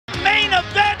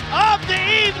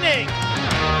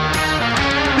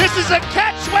This is a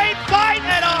catchweight fight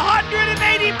at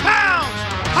 180 pounds.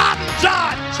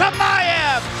 Khamzat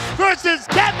Chimaev versus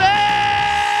Kevin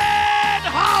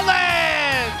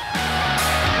Holland.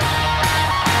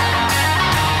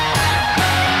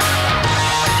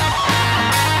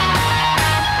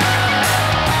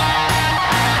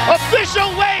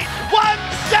 Official weight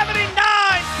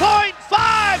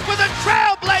 179.5 for the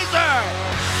Trailblazer.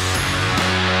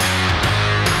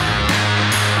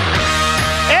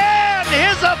 And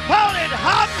his opponent,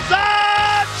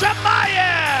 Khamzat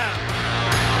Chimaev.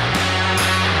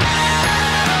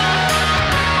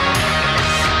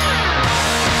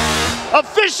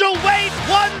 Official weight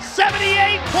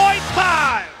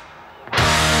 178.5.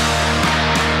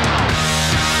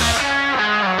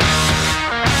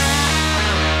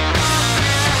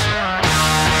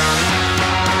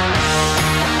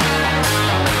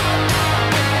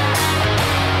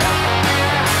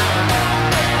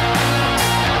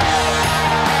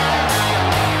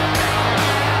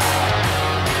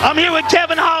 I'm here with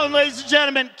Kevin Holland, ladies and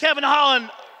gentlemen. Kevin Holland,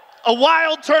 a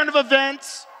wild turn of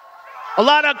events, a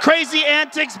lot of crazy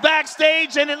antics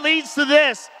backstage, and it leads to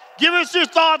this. Give us your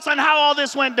thoughts on how all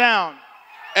this went down.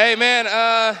 Hey, man,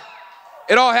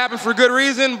 it all happened for good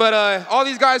reason, but all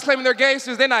these guys claiming they're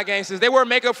gangsters, they're not gangsters. They wear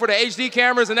makeup for the HD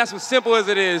cameras, and that's as simple as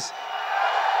it is.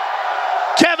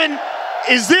 Kevin,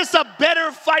 is this a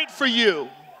better fight for you?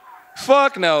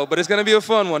 Fuck no, but it's gonna be a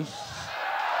fun one.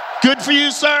 Good for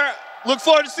you, sir. Look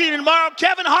forward to seeing you tomorrow.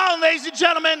 Kevin Holland, ladies and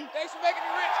gentlemen. Thanks for making me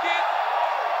rich, kid.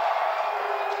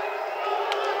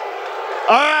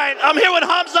 All right, I'm here with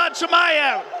Khamzat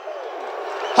Chimaev.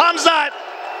 Khamzat,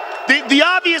 the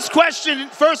obvious question,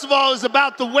 first of all, is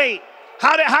about the weight.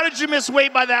 How did you miss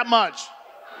weight by that much?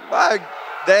 Well,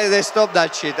 they stopped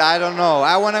that shit. I don't know.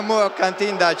 I want to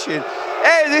continue that shit.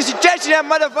 Hey, this is Chechen,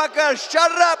 motherfucker.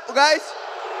 Shut up, guys.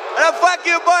 I'll fuck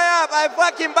you, boy, up. I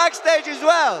fucking backstage as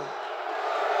well.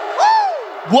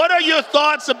 What are your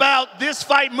thoughts about this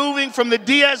fight moving from the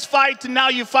Diaz fight to now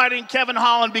you fighting Kevin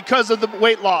Holland because of the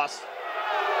weight loss?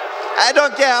 I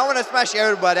don't care. I want to smash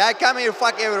everybody. I come here to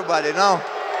fuck everybody, no?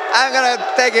 I'm going to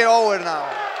take it over now.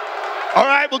 All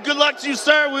right, well, good luck to you,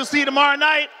 sir. We'll see you tomorrow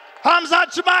night.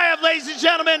 Khamzat Chimaev, ladies and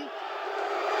gentlemen.